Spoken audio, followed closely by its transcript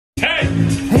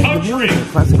Country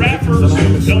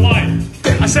rappers delight.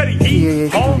 I said he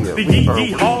haw, the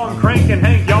hee haw, I'm cranking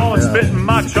Hank y'all and spitting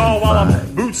my jaw while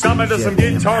I'm boot stomping to some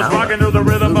guitars, rocking to the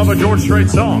rhythm of a George Strait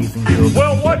song.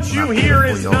 Well, what you hear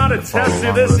is not a test,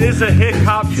 this is a hip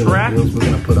hop track,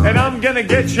 and I'm gonna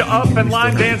get you up and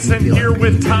line dancing here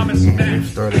with Thomas Mack.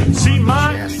 See,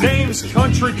 my name's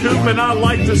Country Coop, and I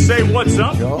like to say what's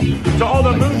up to all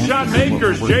the moonshine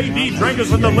makers, JD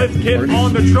drinkers with the lift kit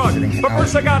on the truck. But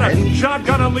first I got a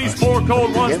shotgun, at least 4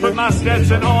 cold ones, put my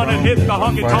Stetson on and hit the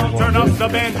honky tonk, turn up the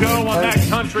banjo on that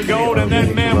country gold, and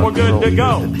then man, we're good to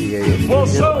go. Well,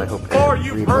 so far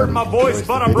you've heard my voice,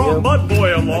 but I brought Mud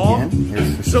Boy along.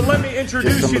 So let me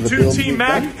introduce you to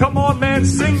T-Mac. Come on, man,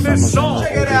 sing this song.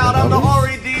 Check it out, I'm the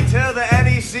R.E.D. to the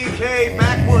N.E.C.K.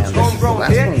 Backwoods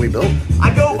homegrown hit.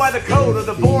 I go by the code of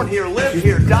the born here, live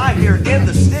here, die here in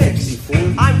the sticks.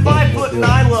 I'm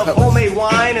 5'9", love homemade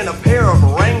wine and a pair of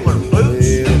Wrangler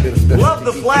boots. Love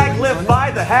the flag, live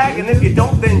by the hag, and if you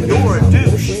don't, then you're a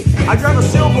douche. I drive a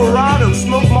Silverado,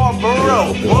 smoke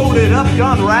Marlboro, loaded up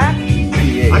gun rack.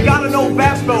 I got an old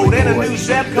bass boat and a new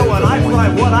Zepco, and I fly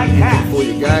what I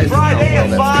catch. Friday at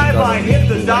 5, I hit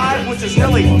the dive, which is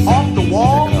really off the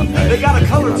wall. They got a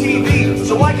color TV,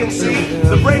 so I can see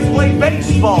the Braves play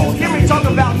baseball. Hear me talk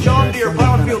about John Deere,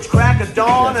 plowing fields crack of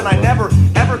dawn, and I never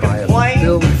ever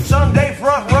complain. Sunday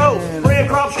front row, spraying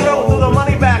crops grow, throw the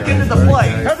money back into the play.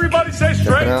 Everybody say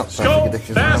straight, skull,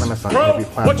 bass, pro,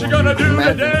 what you gonna do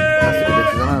today?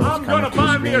 I'm gonna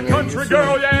find me a country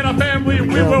girl, yeah, and a family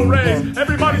we will raise.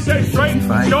 Everybody say straight,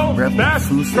 skull, bass,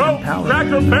 pro,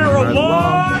 cracker barrel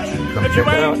launch. If you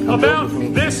ain't about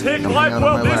this hick life,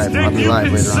 well, this dick you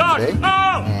can suck.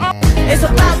 Oh. It's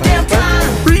about damn time.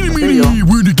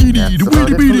 We're the kitty, the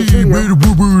witty bitty, where the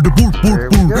word, the pork,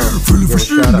 feeling for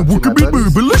sure, the work a bit,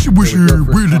 but let's you wish here,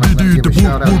 where the pork,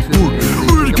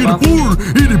 where the kitty poor,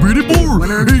 itty bitty poor,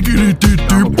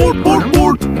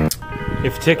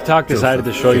 If TikTok decided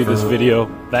to show you this video,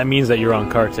 that means that you're on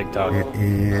car TikTok.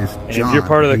 And if you're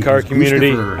part of the car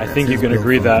community, I think you can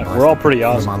agree that we're all pretty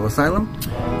awesome.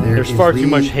 There's far too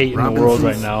much hate in the world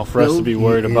right now for us to be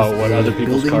worried about what other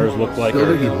people's cars look like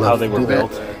or how they were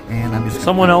built.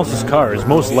 Someone else's car is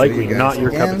most likely not your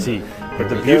cup of tea. But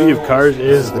the beauty of cars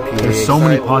is there's so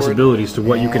many possibilities to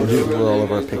what you can do.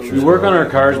 We work on our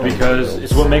cars because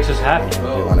it's what makes us happy.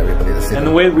 And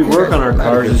the way we work on our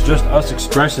cars is just us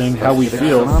expressing how we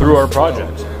feel through our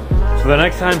projects. So the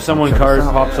next time someone cars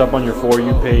pops up on your For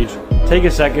You page, take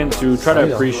a second to try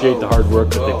to appreciate the hard work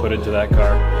that they put into that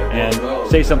car and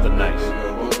say something nice.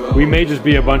 We may just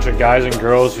be a bunch of guys and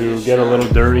girls who get a little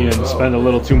dirty and spend a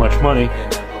little too much money,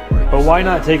 but why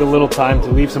not take a little time to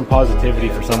leave some positivity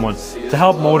for someone to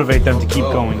help motivate them to keep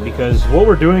going? Because what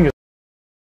we're doing is